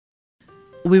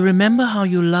We remember how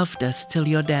you loved us till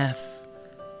your death.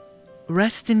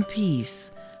 Rest in peace,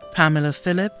 Pamela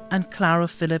Philip and Clara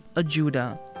Philip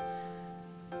Adjodha.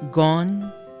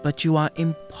 Gone, but you are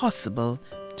impossible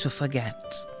to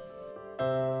forget. I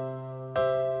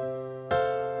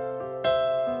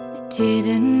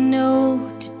didn't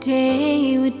know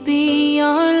today would be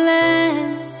our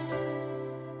last,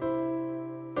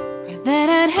 or that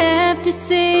I'd have to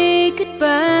say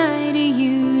goodbye to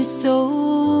you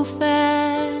so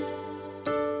fast.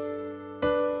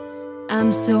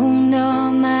 I'm so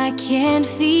numb I can't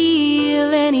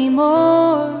feel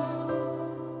anymore.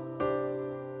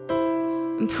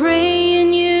 I'm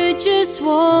praying you just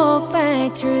walk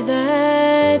back through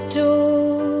that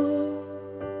door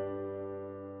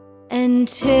and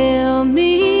tell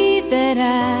me that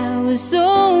I was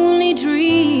only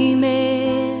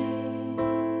dreaming.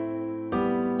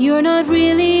 You're not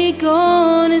really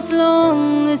gone as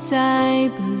long as I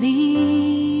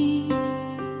believe.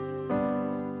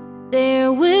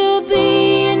 There will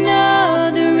be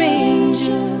another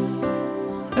angel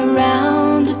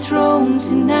around the throne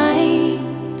tonight.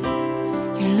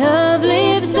 Your love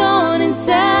lives on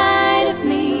inside of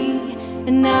me,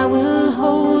 and I will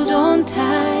hold on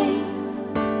tight.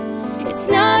 It's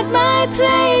not my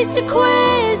place to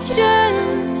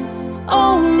question,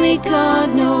 only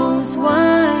God knows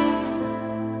why.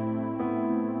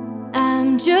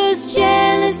 I'm just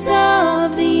jealous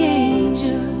of the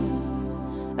angels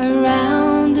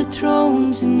around the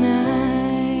throne tonight.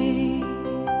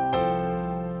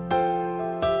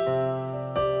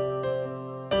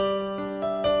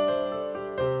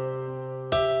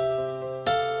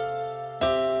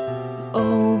 You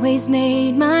always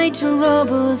made my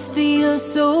troubles feel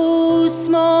so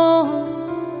small,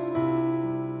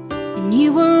 and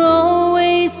you were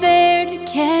always there to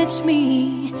catch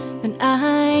me when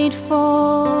I'd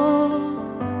fall.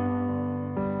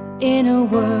 In a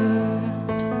world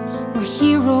where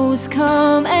heroes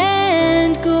come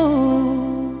and go,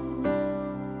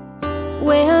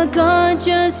 well, God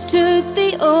just took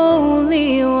the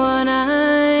only one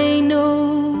I know.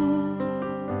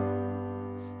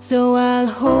 So I'll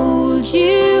hold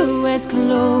you as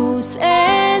close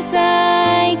as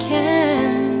I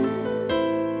can,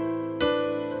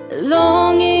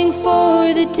 longing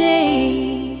for the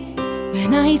day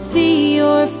when I see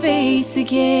your face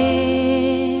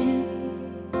again.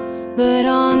 But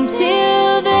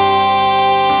until then,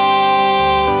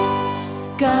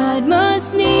 God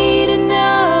must need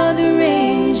another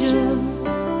angel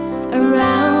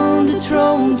around the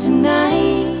throne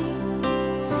tonight.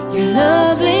 Your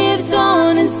love lives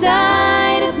on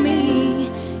inside of me,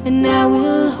 and I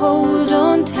will hold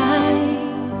on tight.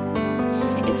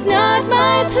 It's not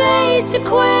my place to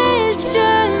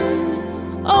question,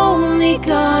 only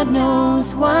God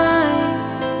knows why.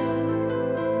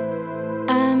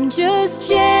 I'm just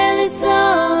jealous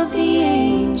of the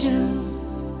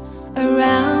angels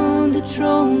around the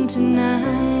throne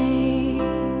tonight,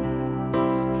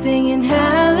 singing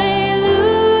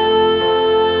hallelujah,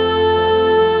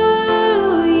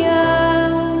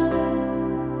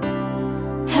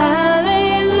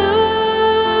 hallelujah,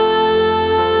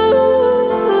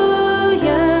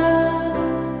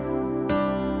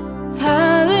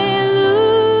 hallelujah.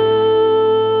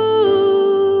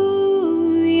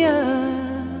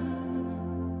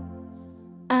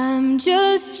 I'm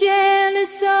just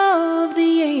jealous of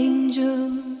the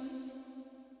angels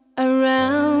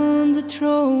around the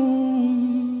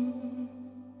throne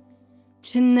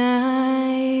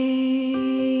tonight.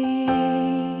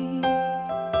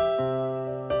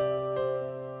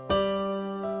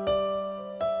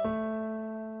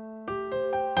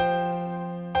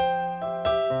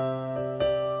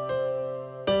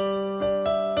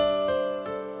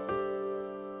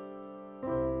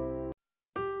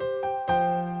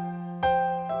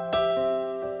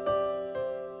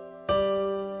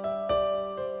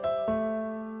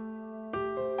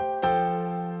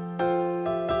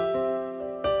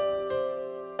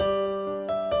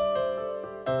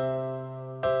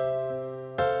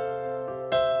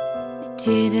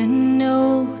 Didn't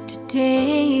know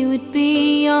today would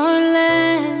be our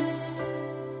last,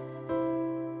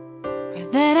 or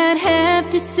that I'd have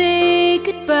to say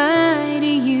goodbye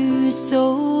to you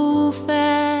so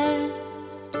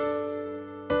fast.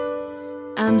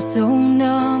 I'm so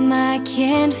numb I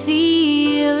can't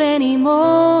feel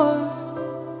anymore.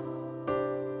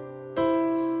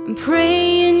 I'm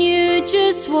praying you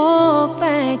just walk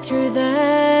back through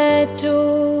that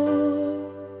door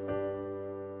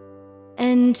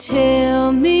and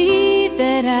tell me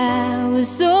that I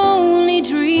was only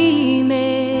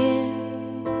dreaming.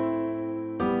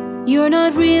 You're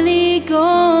not really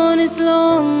gone as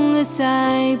long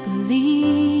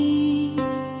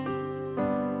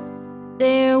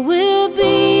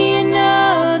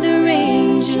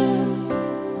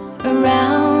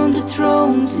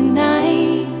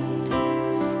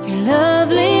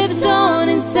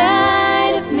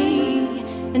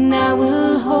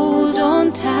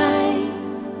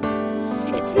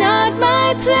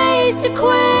place to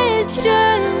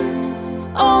question,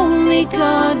 only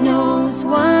God knows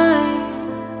why.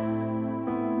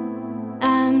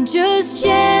 I'm just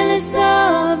jealous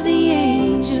of the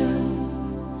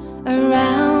angels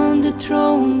around the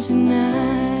throne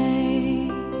tonight.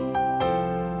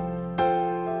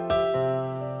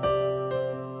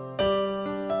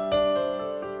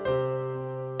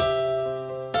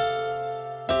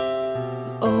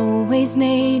 Always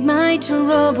made my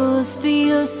troubles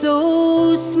feel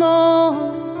so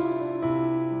small,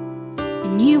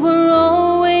 and you were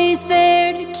always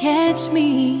there to catch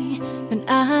me when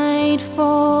I'd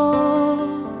fall.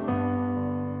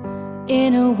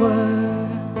 In a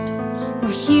world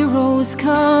where heroes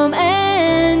come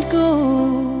and go,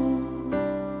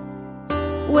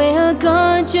 well,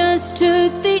 God just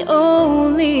took the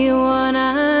only one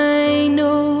I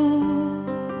know.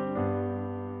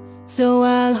 So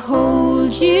I'll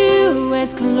hold you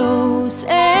as close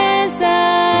as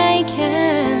I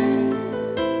can,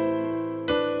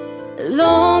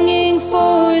 longing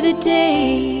for the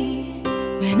day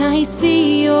when I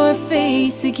see your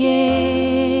face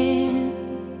again.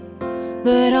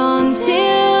 But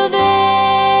until then,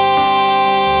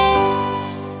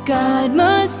 God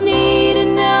must need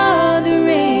another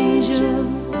angel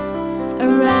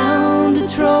around the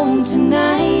throne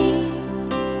tonight.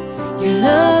 Your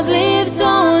love lives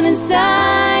on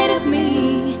inside of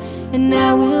me, and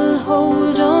I will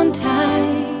hold on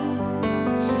tight.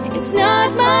 It's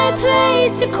not my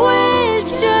place to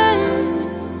question,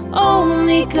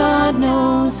 only God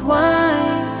knows why.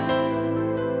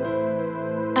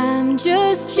 I'm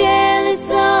just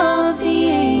jealous of the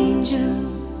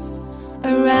angels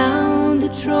around the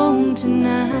throne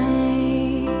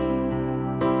tonight,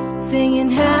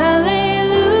 singing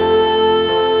hallelujah.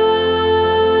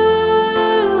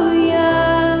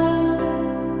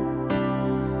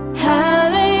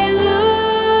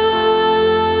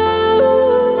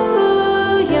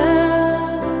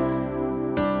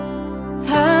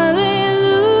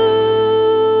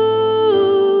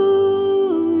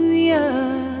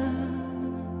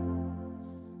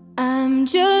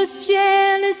 Just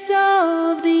jealous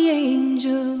of the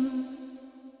angels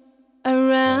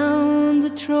around the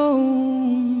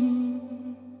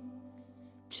throne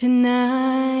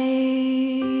tonight.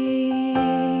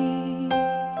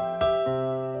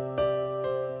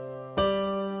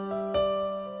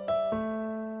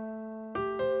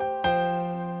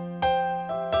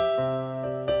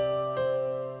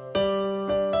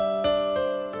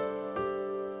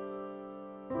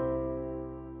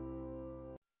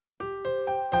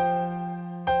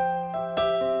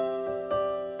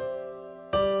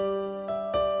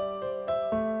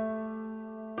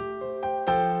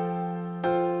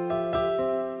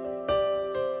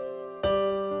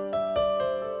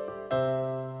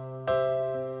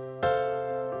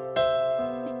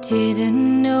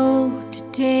 Didn't know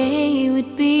today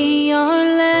would be our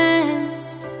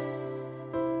last,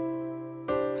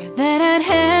 or that I'd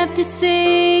have to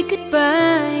say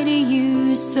goodbye to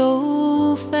you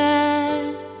so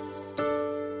fast.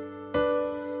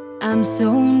 I'm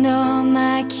so numb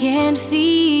I can't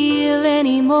feel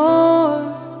anymore.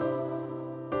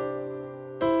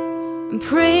 I'm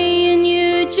praying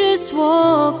you just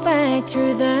walk back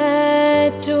through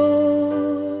that door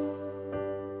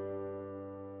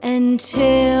and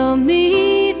tell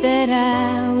me that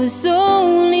I was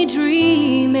only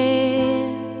dreaming.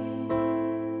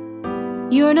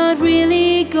 You're not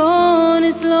really gone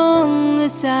as long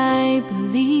as I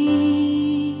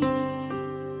believe.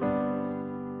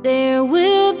 There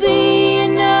will be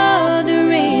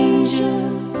another angel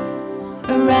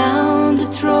around the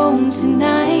throne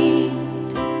tonight.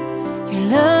 Your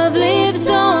love lives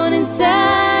on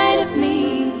inside of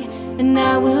me, and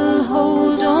I will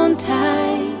hold on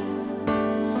tight.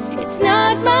 It's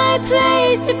not my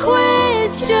place to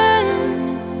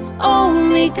question,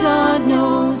 only God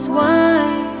knows why.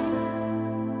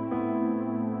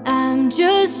 I'm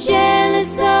just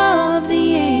jealous of